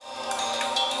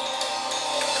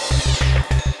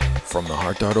From the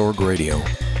Heart.org radio,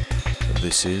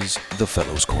 this is the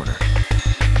Fellows Corner.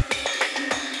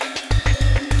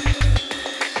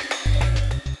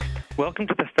 Welcome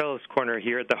to the Fellows Corner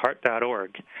here at the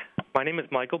Heart.org. My name is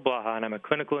Michael Blaha, and I'm a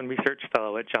clinical and research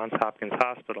fellow at Johns Hopkins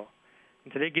Hospital.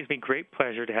 And today gives me great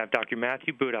pleasure to have Dr.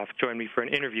 Matthew Budoff join me for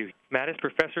an interview. Matt is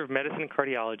professor of medicine and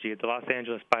cardiology at the Los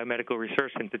Angeles Biomedical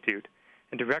Research Institute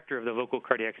and director of the local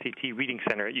cardiac CT reading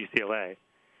center at UCLA.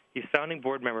 He's founding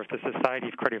board member of the Society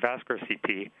of Cardiovascular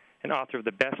CT and author of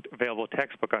the best available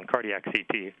textbook on cardiac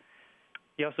CT.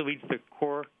 He also leads the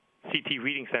core CT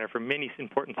reading center for many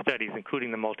important studies, including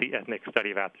the multi-ethnic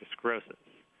study of atherosclerosis.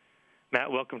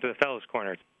 Matt, welcome to the Fellows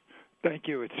Corner. Thank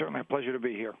you. It's certainly a pleasure to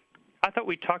be here. I thought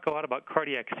we'd talk a lot about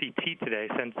cardiac CT today,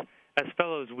 since as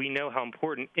fellows we know how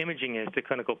important imaging is to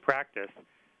clinical practice.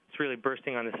 It's really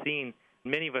bursting on the scene.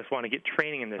 Many of us want to get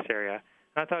training in this area.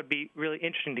 I thought it would be really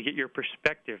interesting to get your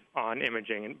perspective on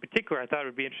imaging. In particular, I thought it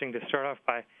would be interesting to start off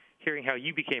by hearing how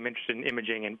you became interested in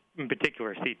imaging, and in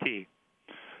particular CT.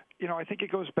 You know, I think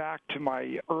it goes back to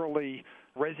my early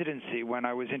residency when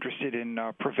I was interested in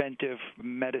preventive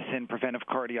medicine, preventive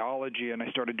cardiology, and I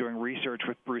started doing research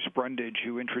with Bruce Brundage,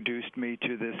 who introduced me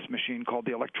to this machine called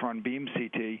the electron beam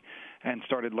CT and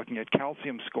started looking at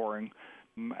calcium scoring.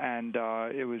 And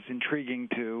it was intriguing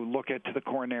to look at the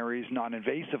coronaries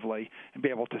non-invasively and be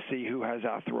able to see who has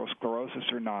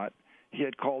atherosclerosis or not. He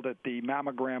had called it the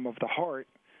mammogram of the heart.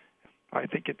 I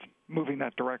think it's moving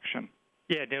that direction.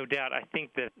 Yeah, no doubt. I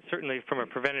think that certainly from a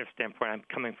preventative standpoint, I'm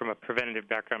coming from a preventative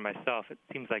background myself, it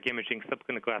seems like imaging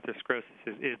subclinical atherosclerosis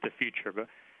is the future, and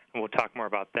we'll talk more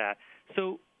about that.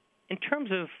 So in terms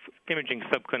of imaging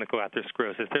subclinical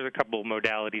atherosclerosis, there's a couple of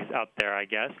modalities out there, I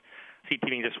guess, CT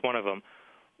being just one of them.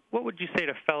 What would you say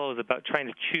to fellows about trying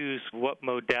to choose what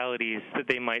modalities that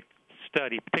they might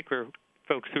study, particularly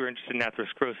folks who are interested in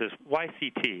atherosclerosis? Why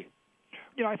CT?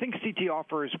 You know, I think CT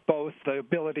offers both the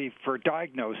ability for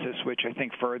diagnosis, which I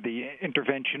think for the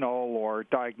interventional or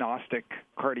diagnostic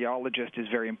cardiologist is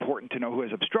very important to know who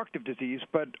has obstructive disease,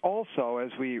 but also,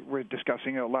 as we were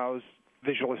discussing, it allows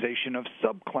visualization of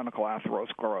subclinical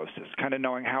atherosclerosis, kind of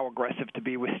knowing how aggressive to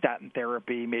be with statin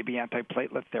therapy, maybe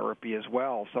antiplatelet therapy as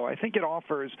well. So I think it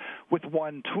offers, with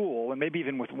one tool and maybe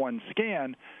even with one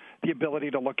scan, the ability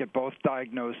to look at both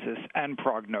diagnosis and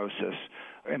prognosis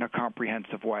in a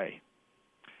comprehensive way.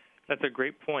 That's a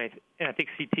great point, and I think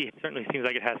CT certainly seems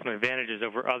like it has some advantages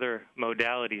over other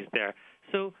modalities there.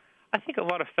 So I think a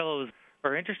lot of fellows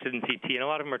are interested in CT, and a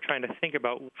lot of them are trying to think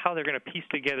about how they're going to piece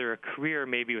together a career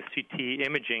maybe with CT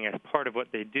imaging as part of what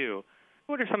they do.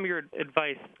 What are some of your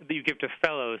advice that you give to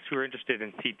fellows who are interested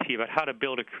in CT about how to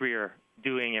build a career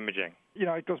doing imaging? You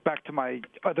know, it goes back to my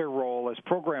other role as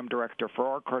program director for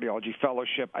our cardiology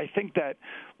fellowship. I think that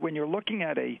when you're looking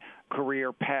at a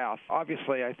career path,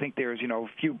 obviously I think there's, a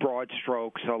few broad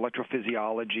strokes,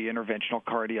 electrophysiology, interventional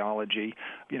cardiology,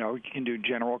 you can do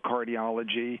general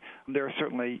cardiology. There are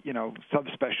certainly,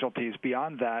 subspecialties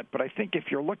beyond that, but I think if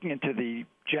you're looking into the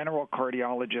general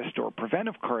cardiologist or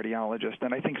preventive cardiologist,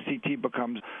 then I think CT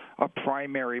becomes a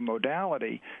primary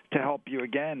modality to help you,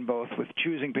 again, both with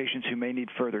choosing patients who may need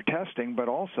further testing, but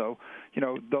also,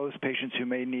 those patients who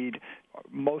may need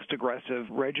most aggressive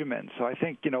regimens. So I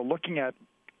think, looking at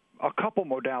a couple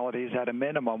modalities at a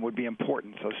minimum would be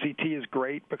important. So CT is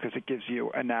great because it gives you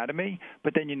anatomy,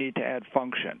 but then you need to add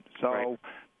function. So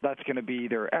That's going to be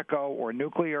either echo or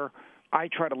nuclear. I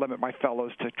try to limit my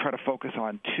fellows to try to focus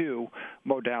on two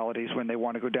modalities when they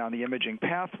want to go down the imaging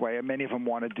pathway, and many of them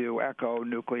want to do echo,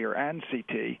 nuclear, and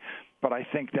CT. But I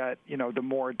think that, the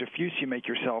more diffuse you make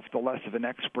yourself, the less of an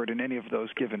expert in any of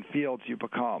those given fields you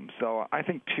become. So I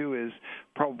think two is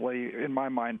probably, in my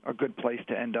mind, a good place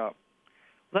to end up.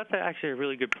 Well, that's actually a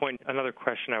really good point. Another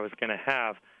question I was going to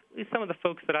have. At least some of the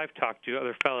folks that I've talked to,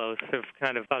 other fellows, have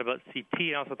kind of thought about CT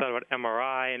and also thought about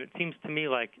MRI, and it seems to me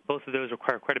like both of those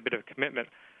require quite a bit of commitment.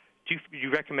 Do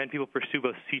you recommend people pursue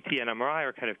both CT and MRI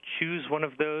or kind of choose one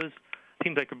of those? It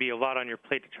seems like it would be a lot on your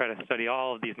plate to try to study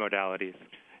all of these modalities.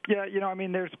 Yeah,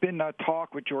 there's been a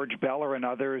talk with George Beller and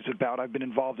others about, I've been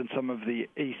involved in some of the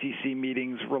ACC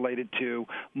meetings related to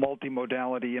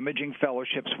multimodality imaging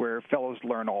fellowships where fellows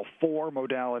learn all four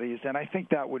modalities, and I think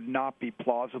that would not be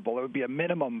plausible. It would be a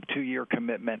minimum 2-year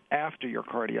commitment after your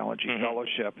cardiology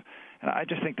fellowship, and I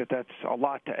just think that that's a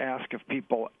lot to ask of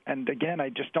people. And again, I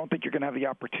just don't think you're going to have the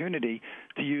opportunity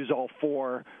to use all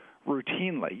four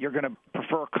routinely. You're going to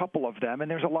prefer a couple of them,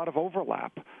 and there's a lot of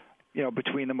overlap,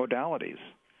 between the modalities.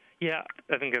 Yeah,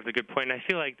 I think that's a good point. I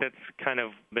feel like that's kind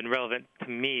of been relevant to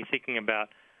me thinking about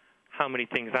how many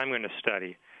things I'm going to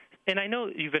study. And I know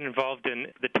you've been involved in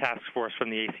the task force from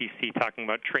the ACC talking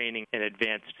about training in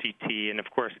advanced CT, and of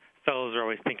course, fellows are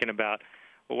always thinking about,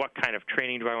 well, what kind of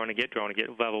training do I want to get? Do I want to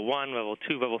get level 1, level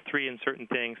 2, level 3 in certain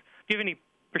things? Do you have any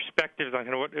perspectives on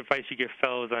kind of what advice you give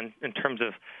fellows on in terms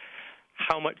of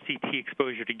how much CT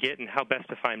exposure to get and how best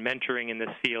to find mentoring in this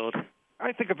field?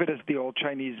 I think of it as the old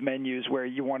Chinese menus where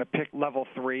you want to pick level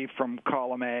 3 from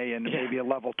column A and maybe a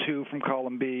level 2 from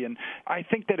column B. And I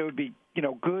think that it would be,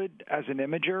 good as an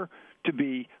imager to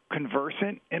be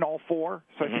conversant in all 4.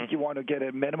 So I think you want to get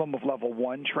a minimum of level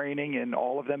 1 training in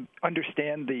all of them,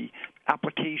 understand the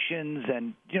applications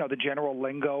and, the general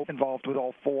lingo involved with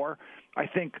all 4. I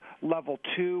think level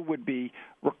 2 would be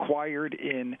required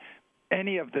in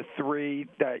any of the 3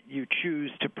 that you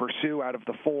choose to pursue out of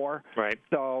the 4. Right.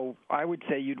 So I would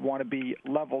say you'd want to be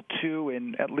level 2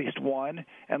 in at least 1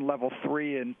 and level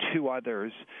 3 in 2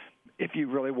 others if you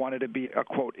really wanted to be a,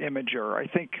 quote, imager. I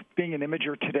think being an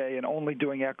imager today and only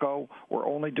doing echo or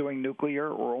only doing nuclear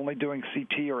or only doing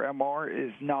CT or MR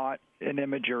is not an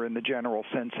imager in the general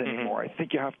sense anymore. I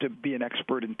think you have to be an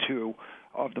expert in 2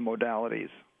 of the modalities.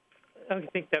 I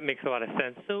think that makes a lot of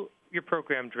sense. So you're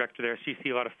program director there, so you see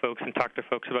a lot of folks and talk to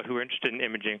folks about who are interested in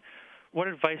imaging. What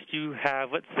advice do you have,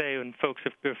 let's say, when folks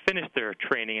have finished their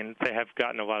training and they have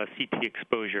gotten a lot of CT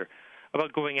exposure,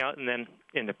 about going out and then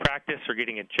into practice or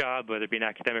getting a job, whether it be in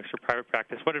academics or private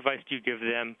practice? What advice do you give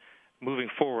them moving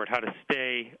forward, how to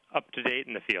stay up to date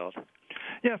in the field?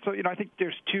 Yeah, so, I think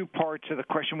there's 2 parts of the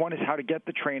question. One is how to get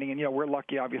the training, and, we're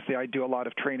lucky, obviously, I do a lot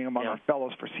of training among our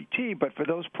fellows for CT, but for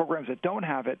those programs that don't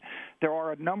have it, there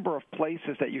are a number of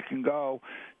places that you can go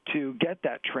to get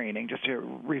that training, just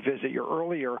to revisit your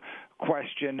earlier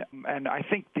question. And I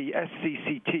think the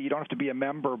SCCT, you don't have to be a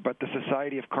member, but the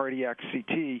Society of Cardiac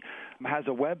CT has a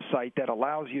website that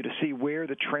allows you to see where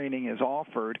the training is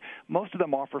offered. Most of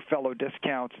them offer fellow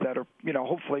discounts that are,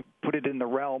 hopefully put it in the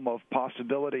realm of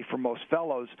possibility for most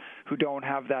fellows who don't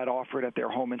have that offered at their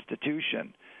home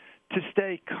institution. To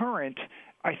stay current,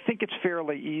 I think it's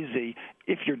fairly easy.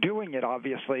 If you're doing it,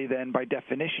 obviously, then by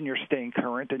definition you're staying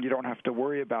current and you don't have to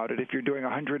worry about it. If you're doing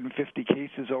 150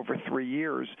 cases over 3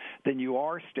 years, then you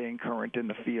are staying current in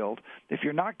the field. If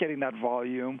you're not getting that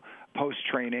volume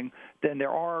post-training, then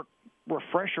there are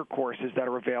refresher courses that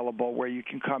are available where you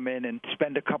can come in and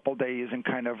spend a couple days and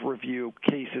kind of review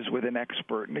cases with an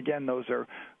expert. And again, those are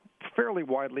fairly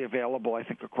widely available, I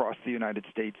think, across the United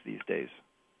States these days.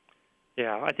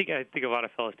 Yeah, I think a lot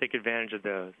of fellows take advantage of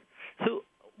those. So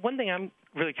one thing I'm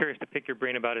really curious to pick your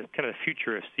brain about is kind of the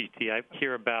future of CT. I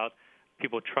hear about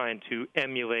people trying to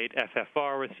emulate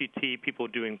FFR with CT, people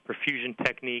doing perfusion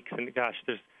techniques, and gosh,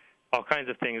 there's all kinds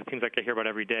of things it seems like I hear about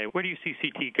every day. Where do you see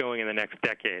CT going in the next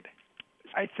decade?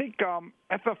 I think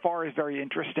FFR is very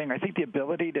interesting. I think the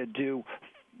ability to do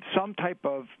some type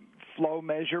of flow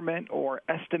measurement or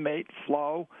estimate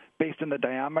flow based on the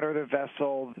diameter of the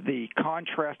vessel, the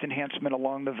contrast enhancement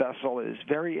along the vessel is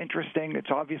very interesting. It's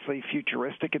obviously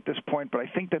futuristic at this point, but I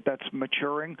think that that's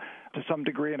maturing to some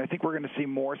degree, and I think we're going to see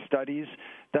more studies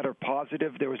that are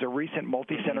positive. There was a recent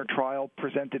multi-center trial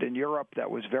presented in Europe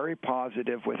that was very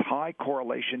positive with high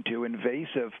correlation to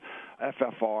invasive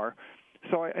FFR.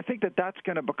 So I think that that's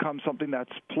going to become something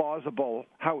that's plausible.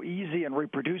 How easy and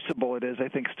reproducible it is, I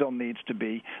think, still needs to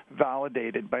be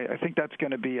validated. But I think that's going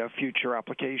to be a future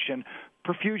application.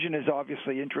 Perfusion is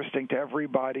obviously interesting to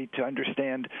everybody to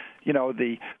understand,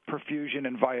 the perfusion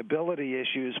and viability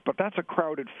issues, but that's a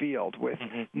crowded field with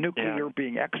nuclear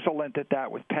being excellent at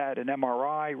that, with PET and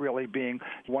MRI really being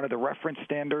one of the reference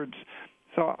standards.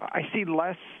 So I see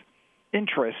less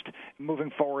interest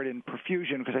moving forward in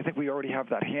perfusion because I think we already have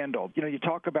that handled. You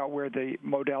talk about where the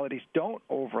modalities don't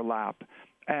overlap,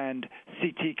 and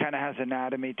CT kind of has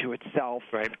anatomy to itself.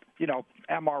 Right.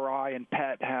 MRI and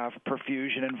PET have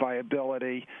perfusion and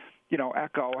viability.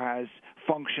 Echo has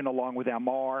function along with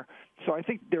MR. So I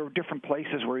think there are different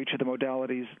places where each of the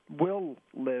modalities will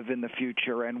live in the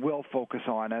future and will focus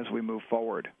on as we move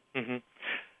forward. Mm-hmm.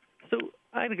 So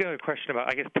I had a question about,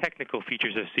 technical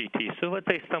features of CT. So let's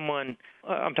say someone,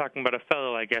 I'm talking about a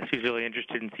fellow, who's really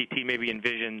interested in CT, maybe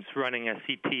envisions running a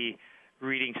CT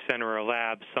reading center or a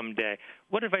lab someday.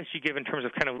 What advice do you give in terms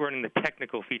of kind of learning the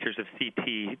technical features of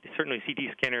CT? Certainly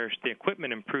CT scanners, the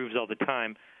equipment improves all the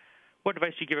time. What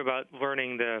advice do you give about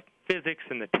learning the physics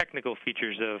and the technical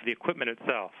features of the equipment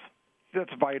itself? That's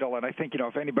vital, and I think,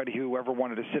 if anybody who ever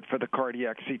wanted to sit for the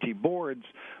cardiac CT boards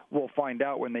will find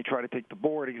out when they try to take the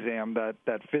board exam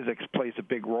that physics plays a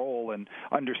big role in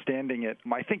understanding it.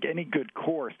 I think any good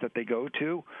course that they go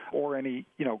to or any,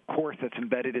 course that's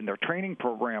embedded in their training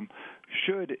program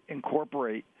should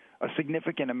incorporate a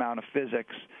significant amount of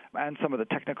physics and some of the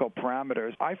technical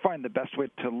parameters. I find the best way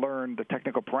to learn the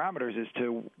technical parameters is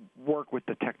to work with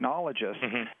the technologist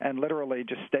and literally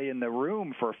just stay in the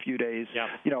room for a few days,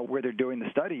 where they're doing the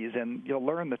studies, and you'll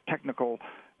learn the technical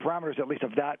parameters, at least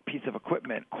of that piece of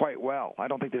equipment, quite well. I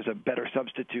don't think there's a better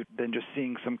substitute than just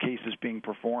seeing some cases being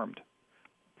performed.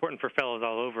 Important for fellows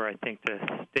all over, I think, to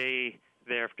stay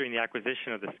there during the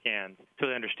acquisition of the scans to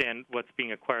really understand what's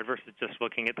being acquired versus just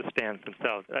looking at the scans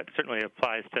themselves. That certainly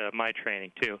applies to my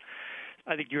training, too.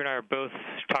 I think you and I are both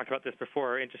talked about this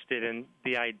before, interested in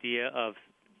the idea of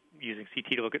using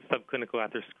CT to look at subclinical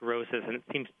atherosclerosis, and it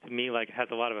seems to me like it has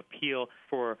a lot of appeal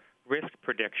for risk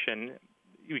prediction.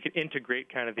 We could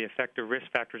integrate kind of the effect of risk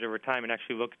factors over time and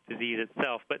actually look at disease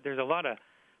itself, but there's a lot of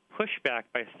pushback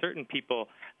by certain people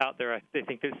out there. They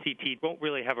think that CT won't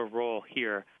really have a role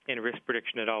here in risk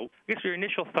prediction at all. I guess your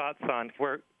initial thoughts on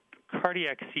where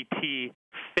cardiac CT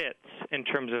fits in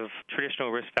terms of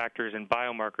traditional risk factors and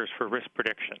biomarkers for risk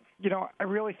prediction. I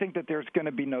really think that there's going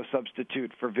to be no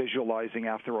substitute for visualizing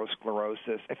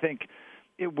atherosclerosis. I think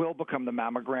it will become the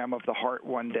mammogram of the heart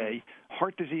one day.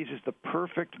 Heart disease is the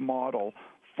perfect model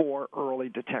for early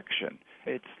detection.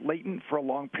 It's latent for a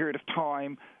long period of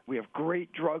time. We have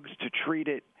great drugs to treat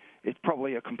it. It's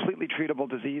probably a completely treatable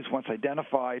disease once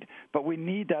identified, but we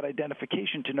need that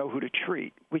identification to know who to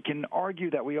treat. We can argue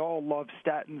that we all love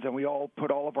statins and we all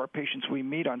put all of our patients we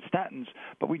meet on statins,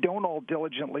 but we don't all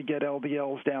diligently get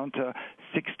LDLs down to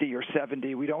 60 or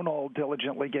 70. We don't all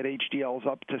diligently get HDLs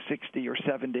up to 60 or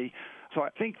 70. So I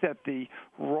think that the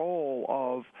role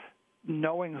of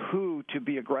knowing who to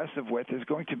be aggressive with is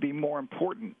going to be more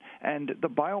important, and the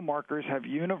biomarkers have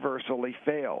universally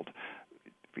failed.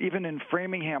 Even in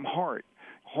Framingham Heart,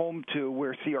 home to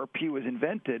where CRP was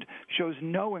invented, shows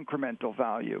no incremental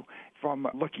value from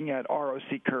looking at ROC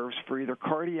curves for either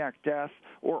cardiac death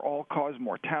or all-cause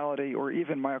mortality or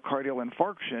even myocardial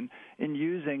infarction in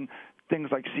using things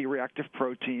like C-reactive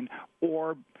protein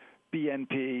or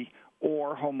BNP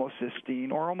or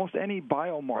homocysteine or almost any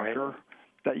biomarker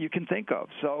that you can think of.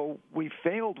 So we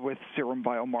failed with serum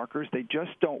biomarkers. They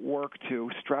just don't work to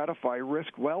stratify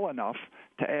risk well enough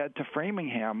to add to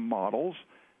Framingham models.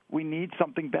 We need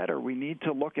something better. We need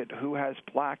to look at who has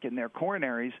plaque in their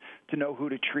coronaries to know who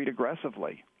to treat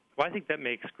aggressively. Well, I think that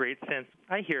makes great sense.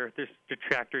 I hear there's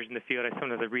detractors in the field. I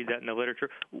sometimes read that in the literature.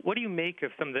 What do you make of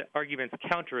some of the arguments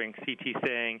countering CT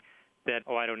saying that,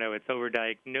 I don't know, it's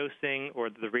overdiagnosing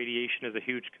or the radiation is a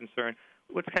huge concern?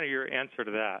 What's kind of your answer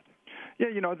to that? Yeah,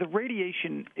 the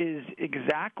radiation is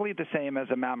exactly the same as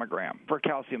a mammogram for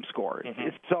calcium score.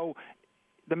 So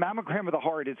the mammogram of the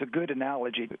heart is a good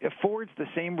analogy. It affords the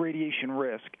same radiation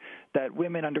risk that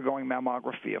women undergoing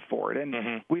mammography afford.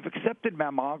 And we've accepted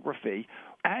mammography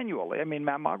annually. I mean,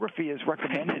 mammography is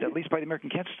recommended, at least by the American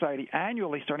Cancer Society,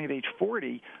 annually starting at age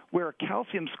 40, where a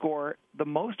calcium score, the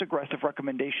most aggressive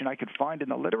recommendation I could find in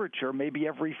the literature, maybe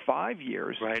every 5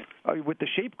 years with the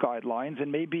SHAPE guidelines,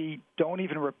 and maybe don't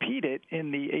even repeat it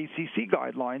in the ACC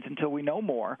guidelines until we know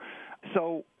more.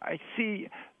 So I see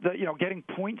getting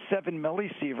 0.7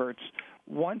 millisieverts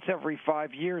once every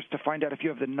 5 years to find out if you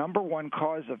have the number one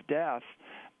cause of death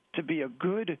to be a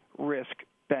good risk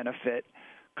benefit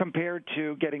compared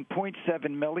to getting 0.7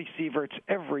 millisieverts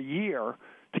every year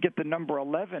to get the number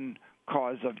 11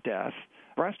 cause of death,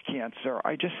 breast cancer.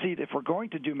 I just see that if we're going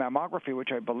to do mammography, which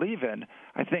I believe in,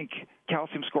 I think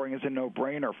calcium scoring is a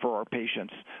no-brainer for our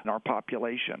patients and our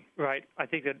population. Right. I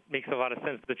think that makes a lot of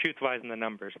sense. The truth lies in the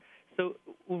numbers. So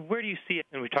where do you see it?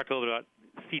 And we talked a little bit about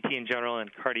CT in general and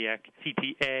cardiac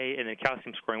CTA and then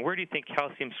calcium scoring. Where do you think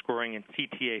calcium scoring and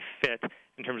CTA fit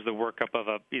in terms of the workup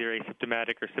of either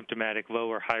asymptomatic or symptomatic low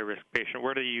or high-risk patient?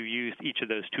 Where do you use each of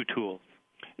those two tools?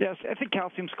 Yes, I think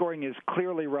calcium scoring is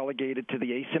clearly relegated to the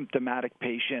asymptomatic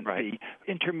patient, the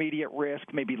intermediate risk,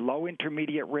 maybe low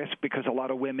intermediate risk, because a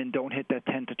lot of women don't hit that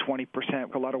 10 to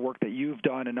 20%. A lot of work that you've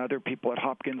done and other people at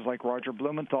Hopkins like Roger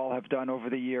Blumenthal have done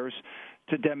over the years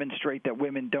to demonstrate that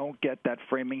women don't get that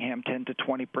Framingham 10 to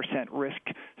 20% risk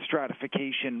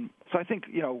stratification. So I think,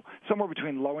 somewhere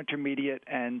between low intermediate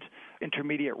and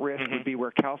intermediate risk would be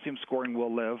where calcium scoring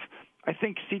will live. I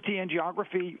think CT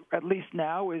angiography, at least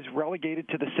now, is relegated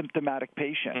to the symptomatic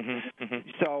patient.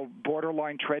 So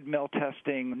borderline treadmill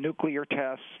testing, nuclear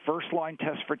tests, first-line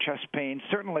tests for chest pain,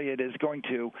 certainly it is going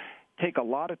to take a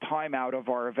lot of time out of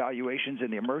our evaluations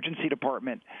in the emergency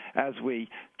department as we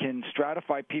can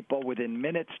stratify people within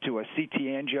minutes to a CT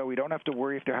angio. We don't have to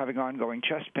worry if they're having ongoing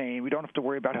chest pain. We don't have to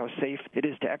worry about how safe it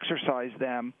is to exercise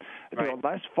them. There are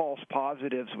less false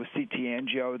positives with CT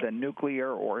angio than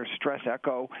nuclear or stress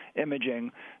echo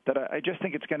imaging that I just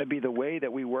think it's going to be the way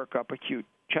that we work up acute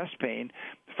chest pain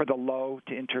for the low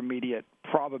to intermediate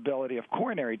probability of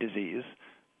coronary disease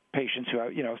patients who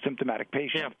have, symptomatic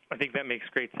patients. Yeah, I think that makes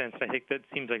great sense. I think that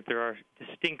seems like there are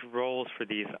distinct roles for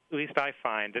these. At least I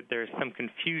find that there's some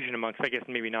confusion amongst, I guess,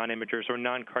 maybe non-imagers or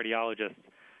non-cardiologists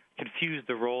confuse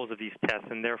the roles of these tests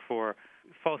and therefore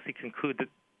falsely conclude that,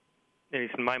 at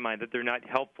least in my mind, that they're not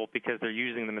helpful because they're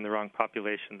using them in the wrong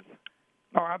populations.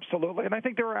 Oh, absolutely. And I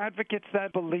think there are advocates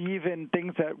that believe in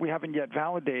things that we haven't yet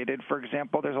validated. For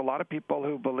example, there's a lot of people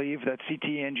who believe that CT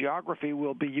angiography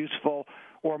will be useful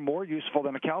or more useful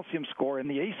than a calcium score in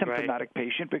the asymptomatic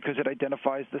patient because it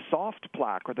identifies the soft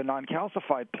plaque or the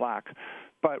non-calcified plaque.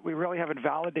 But we really haven't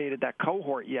validated that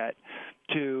cohort yet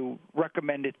to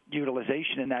recommend its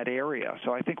utilization in that area.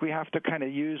 So I think we have to kind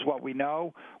of use what we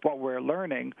know, what we're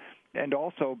learning, and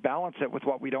also balance it with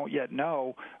what we don't yet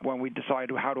know when we decide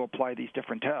how to apply these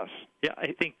different tests. Yeah,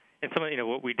 I think, and some of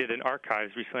what we did in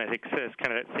archives recently, I think, says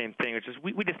kind of that same thing, which is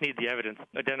we just need the evidence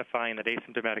identifying that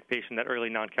asymptomatic patient, that early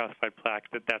non-calcified plaque,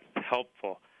 that's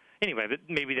helpful. Anyway,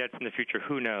 maybe that's in the future.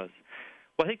 Who knows?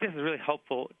 Well, I think this is really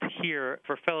helpful to hear,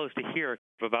 for fellows to hear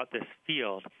about this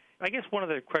field. I guess one of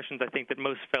the questions I think that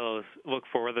most fellows look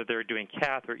for, whether they're doing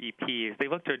cath or EP, is they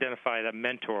look to identify that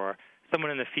mentor,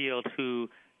 someone in the field who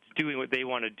doing what they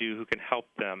want to do, who can help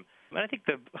them. And I think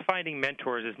the finding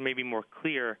mentors is maybe more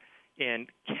clear in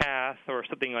cath or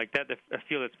something like that, a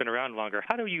field that's been around longer.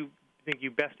 How do you think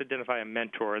you best identify a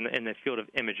mentor in the field of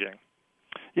imaging?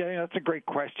 Yeah, that's a great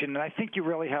question. And I think you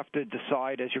really have to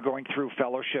decide as you're going through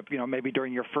fellowship, maybe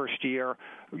during your first year,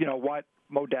 what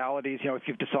modalities, if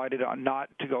you've decided on not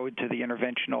to go into the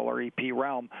interventional or EP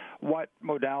realm, what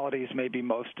modalities may be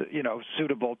most,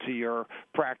 suitable to your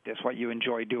practice, what you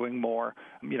enjoy doing more.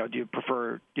 Do you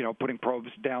prefer, putting probes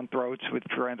down throats with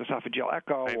transesophageal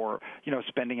echo or,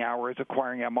 spending hours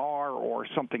acquiring MR or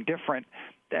something different?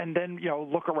 And then,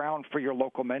 look around for your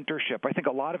local mentorship. I think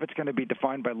a lot of it's going to be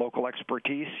defined by local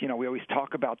expertise. We always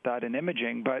talk about that in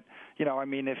imaging, but,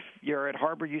 if you're at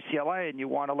Harbor UCLA and you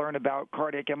want to learn about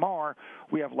cardiac MR,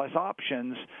 we have less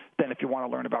options than if you want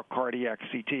to learn about cardiac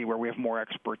CT, where we have more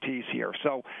expertise here.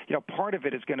 So, part of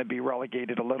it is going to be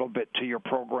relegated a little bit to your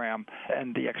program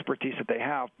and the expertise that they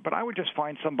have. But I would just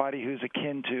find somebody who's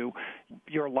akin to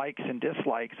your likes and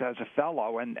dislikes as a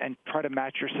fellow and try to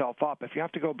match yourself up. If you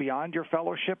have to go beyond your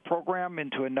fellowship program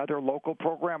into another local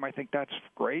program, I think that's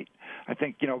great. I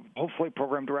think, hopefully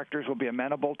program directors will be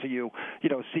amenable to you,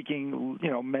 seeking,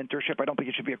 mentorship. I don't think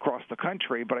it should be across the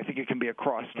country, but I think it can be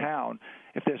across town.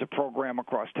 If there's a program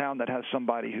across town that has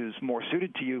somebody who's more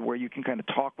suited to you, where you can kind of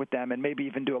talk with them and maybe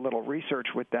even do a little research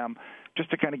with them just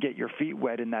to kind of get your feet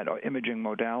wet in that imaging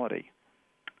modality.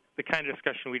 The kind of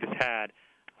discussion we just had,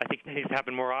 I think needs to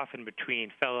happen more often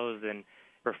between fellows and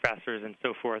professors and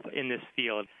so forth in this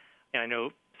field. And I know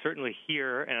certainly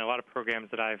here and a lot of programs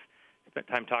that I've spent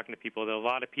time talking to people, that a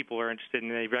lot of people are interested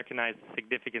and they recognize the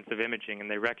significance of imaging and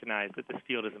they recognize that this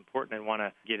field is important and want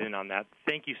to get in on that.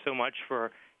 Thank you so much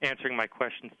for answering my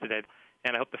questions today,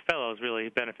 and I hope the fellows really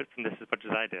benefit from this as much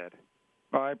as I did.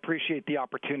 Well, I appreciate the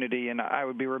opportunity, and I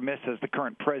would be remiss as the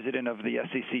current president of the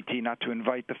SCCT not to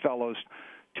invite the fellows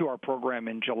to our program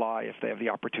in July if they have the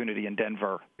opportunity in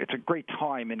Denver. It's a great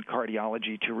time in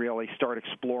cardiology to really start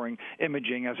exploring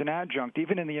imaging as an adjunct.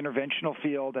 Even in the interventional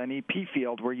field and EP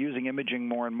field, we're using imaging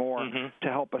more and more to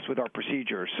help us with our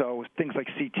procedures. So things like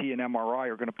CT and MRI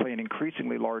are going to play an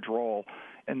increasingly large role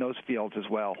in those fields as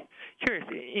well. Curious,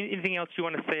 anything else you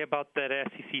want to say about that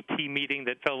SCCT meeting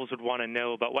that fellows would want to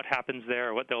know about what happens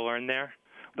there or what they'll learn there?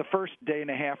 The first day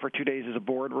and a half or 2 days is a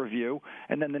board review,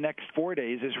 and then the next 4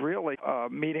 days is really a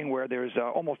meeting where there's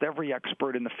almost every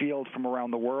expert in the field from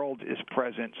around the world is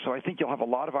present. So I think you'll have a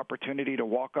lot of opportunity to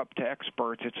walk up to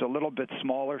experts. It's a little bit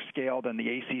smaller scale than the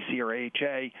ACC or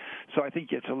AHA, so I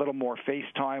think it's a little more face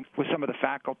time with some of the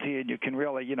faculty, and you can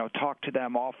really, talk to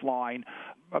them offline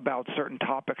about certain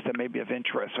topics that may be of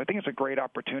interest. So I think it's a great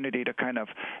opportunity to kind of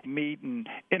meet and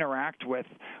interact with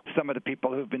some of the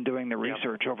people who've been doing the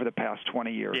research over the past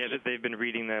 20 years. Yeah, they've been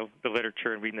reading the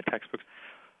literature and reading the textbooks.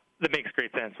 That makes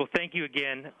great sense. Well, thank you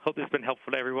again. Hope this has been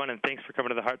helpful to everyone, and thanks for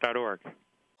coming to theheart.org.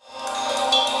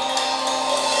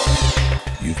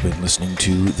 You've been listening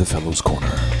to The Fellows Corner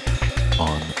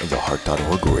on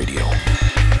theheart.org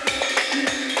radio.